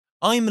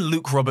I'm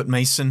Luke Robert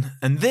Mason,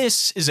 and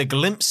this is a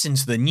glimpse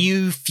into the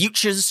new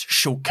Futures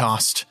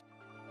Shortcast,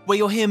 where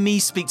you'll hear me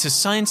speak to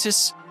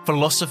scientists,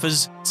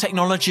 philosophers,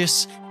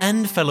 technologists,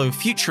 and fellow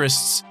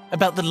futurists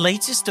about the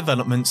latest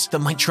developments that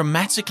might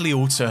dramatically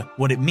alter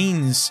what it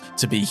means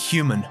to be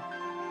human.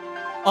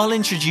 I'll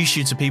introduce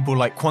you to people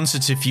like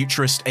quantitative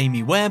futurist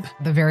Amy Webb,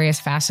 the various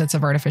facets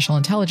of artificial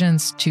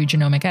intelligence to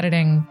genomic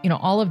editing.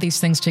 All of these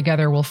things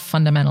together will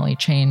fundamentally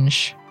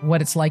change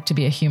what it's like to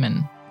be a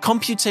human.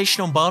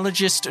 Computational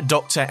biologist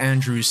Dr.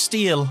 Andrew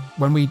Steele.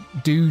 When we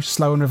do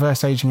slow and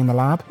reverse aging in the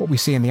lab, what we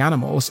see in the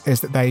animals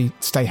is that they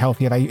stay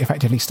healthier, they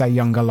effectively stay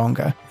younger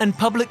longer. And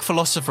public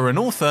philosopher and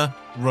author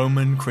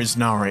Roman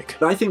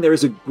Krznaric. I think there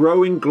is a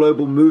growing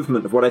global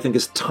movement of what I think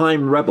is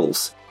time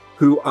rebels,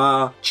 who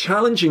are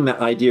challenging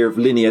that idea of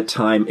linear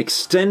time,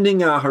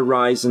 extending our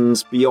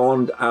horizons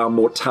beyond our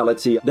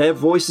mortality. Their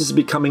voices are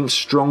becoming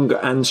stronger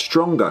and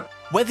stronger.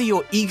 Whether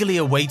you're eagerly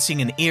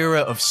awaiting an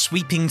era of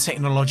sweeping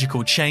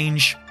technological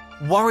change,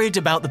 worried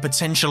about the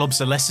potential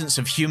obsolescence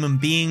of human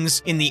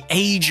beings in the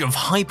age of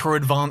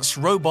hyper-advanced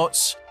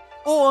robots,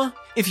 or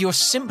if you're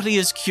simply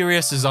as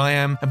curious as I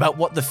am about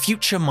what the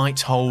future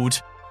might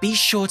hold, be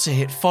sure to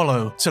hit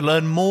follow to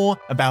learn more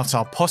about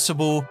our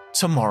possible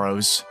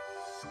tomorrows.